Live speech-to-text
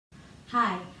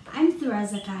Hi, I'm Thura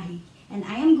and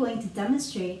I am going to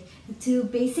demonstrate the two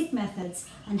basic methods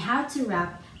on how to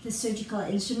wrap the surgical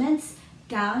instruments,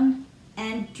 gown,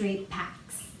 and drape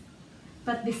packs.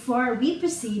 But before we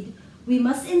proceed, we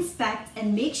must inspect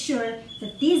and make sure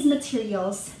that these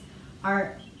materials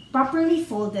are properly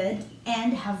folded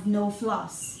and have no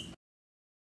flaws.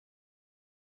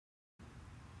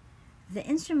 The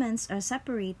instruments are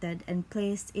separated and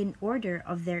placed in order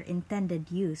of their intended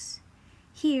use.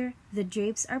 Here, the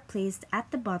drapes are placed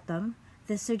at the bottom,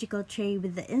 the surgical tray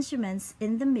with the instruments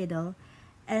in the middle,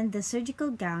 and the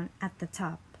surgical gown at the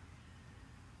top.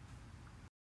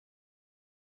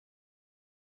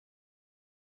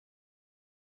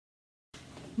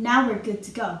 Now we're good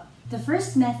to go. The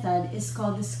first method is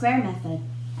called the square method.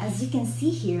 As you can see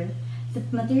here, the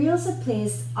materials are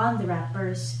placed on the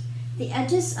wrappers. The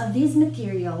edges of these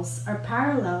materials are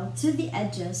parallel to the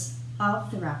edges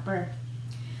of the wrapper.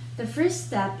 The first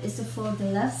step is to fold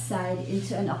the left side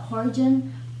into an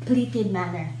accordion pleated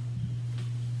manner.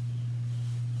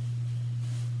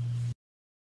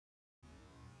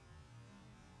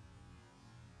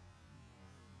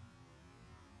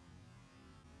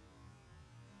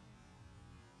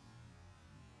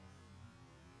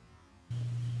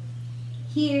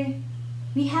 Here,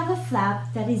 we have a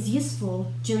flap that is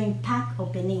useful during pack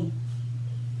opening.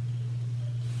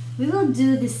 We will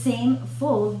do the same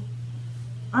fold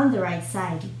on the right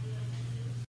side.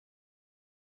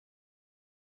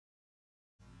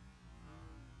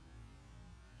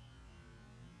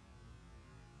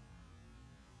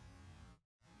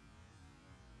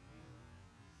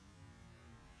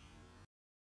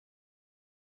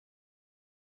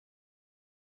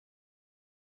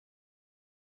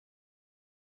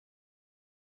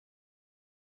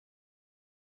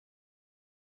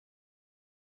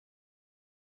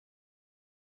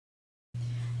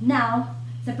 Now,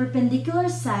 the perpendicular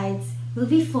sides will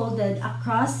be folded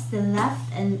across the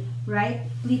left and right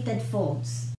pleated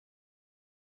folds.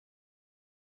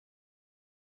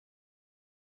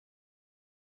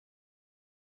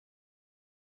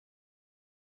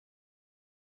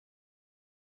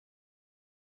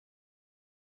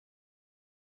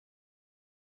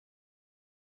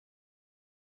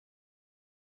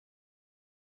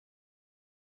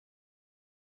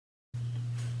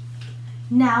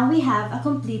 Now we have a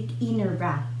complete inner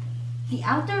wrap. The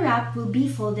outer wrap will be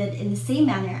folded in the same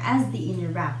manner as the inner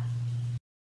wrap.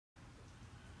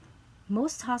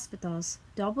 Most hospitals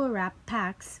double wrap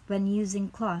packs when using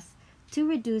cloth to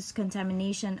reduce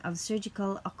contamination of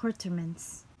surgical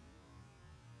accouterments.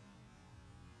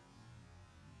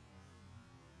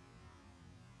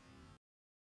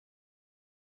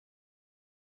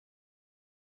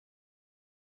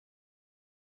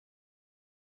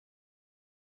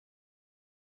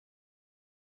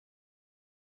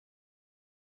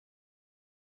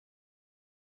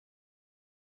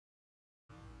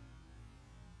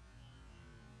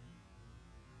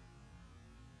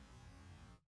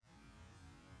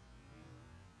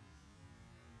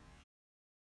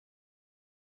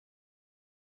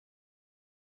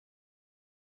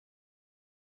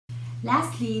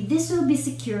 Lastly, this will be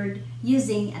secured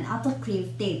using an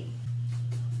autoclave tape.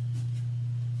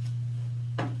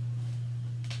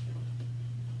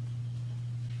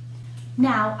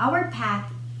 Now our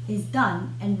pack is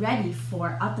done and ready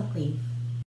for autoclave.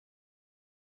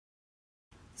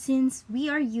 Since we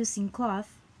are using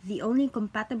cloth, the only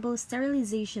compatible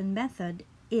sterilization method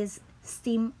is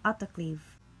steam autoclave.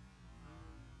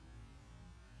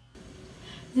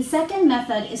 The second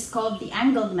method is called the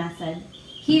angled method.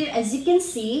 Here, as you can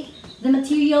see, the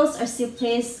materials are still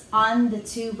placed on the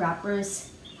two wrappers.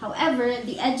 However,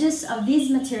 the edges of these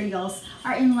materials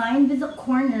are in line with the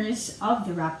corners of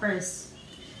the wrappers.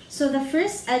 So the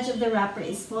first edge of the wrapper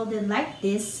is folded like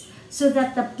this so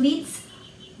that the pleats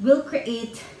will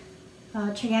create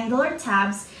triangular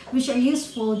tabs which are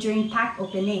useful during pack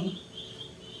opening.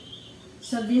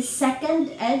 So this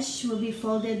second edge will be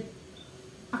folded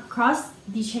across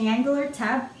the triangular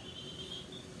tab,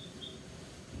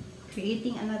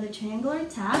 creating another triangular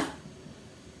tab,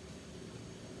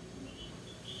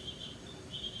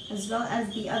 as well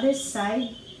as the other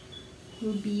side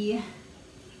will be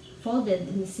folded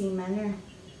in the same manner.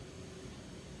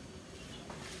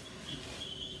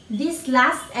 This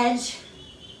last edge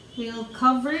will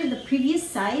cover the previous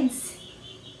sides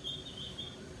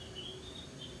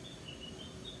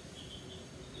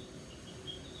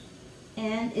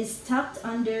and is tucked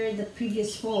under the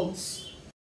previous folds.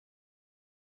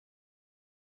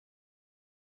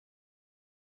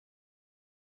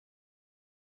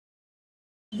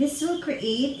 This will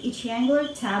create a triangular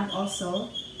tab also,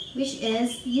 which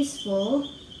is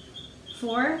useful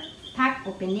for pack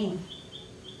opening.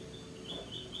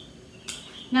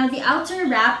 Now the outer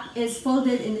wrap is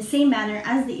folded in the same manner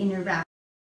as the inner wrap.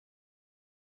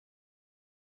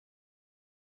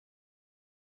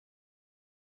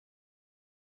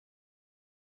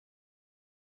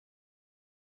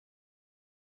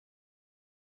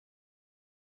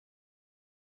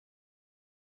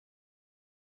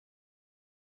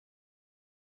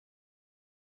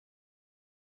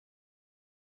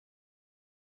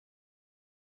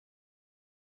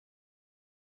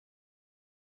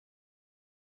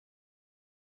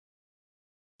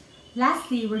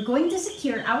 Lastly, we're going to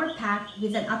secure our pack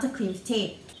with an autoclave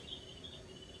tape.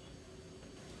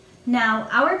 Now,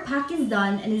 our pack is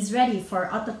done and is ready for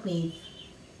autoclave.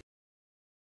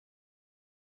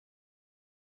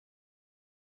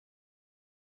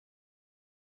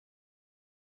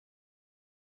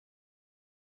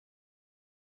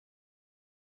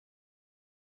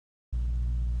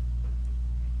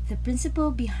 The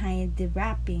principle behind the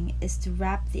wrapping is to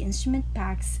wrap the instrument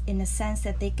packs in a sense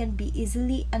that they can be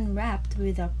easily unwrapped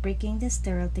without breaking the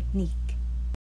sterile technique.